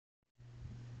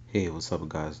Hey, what's up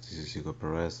guys, this is Hugo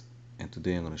Perez, and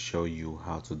today I'm going to show you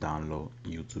how to download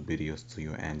YouTube videos to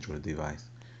your Android device.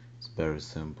 It's very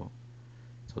simple.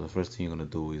 So the first thing you're going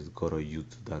to do is go to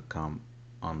youtube.com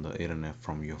on the internet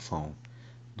from your phone.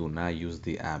 Do not use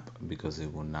the app because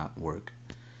it will not work.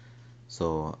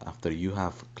 So after you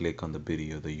have clicked on the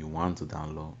video that you want to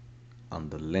download, on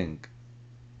the link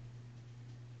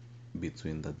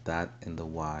between the dot and the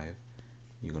Y,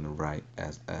 you're going to write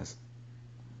SS.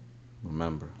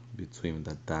 Remember, between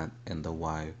the dot and the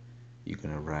Y, you're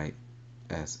gonna write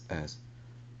SS.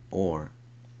 Or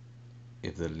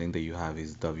if the link that you have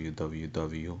is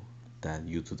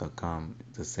www.youtube.com,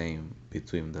 the same,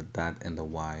 between the dot and the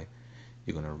Y,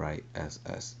 you're gonna write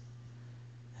SS,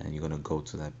 and you're gonna go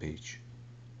to that page,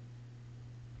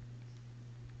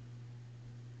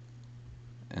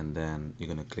 and then you're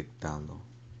gonna click download,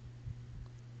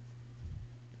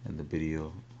 and the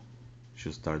video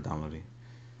should start downloading.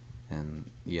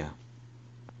 And yeah,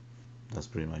 that's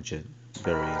pretty much it.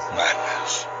 Very easy.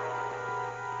 Madness.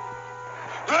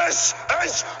 This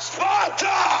is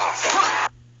Sparta!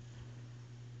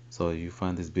 So if you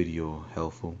find this video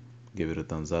helpful, give it a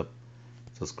thumbs up.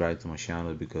 Subscribe to my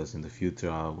channel because in the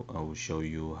future I will show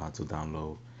you how to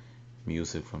download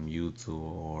music from YouTube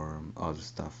or other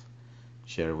stuff.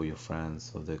 Share it with your friends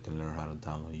so they can learn how to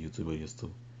download YouTube videos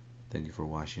too. Thank you for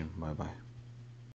watching. Bye bye.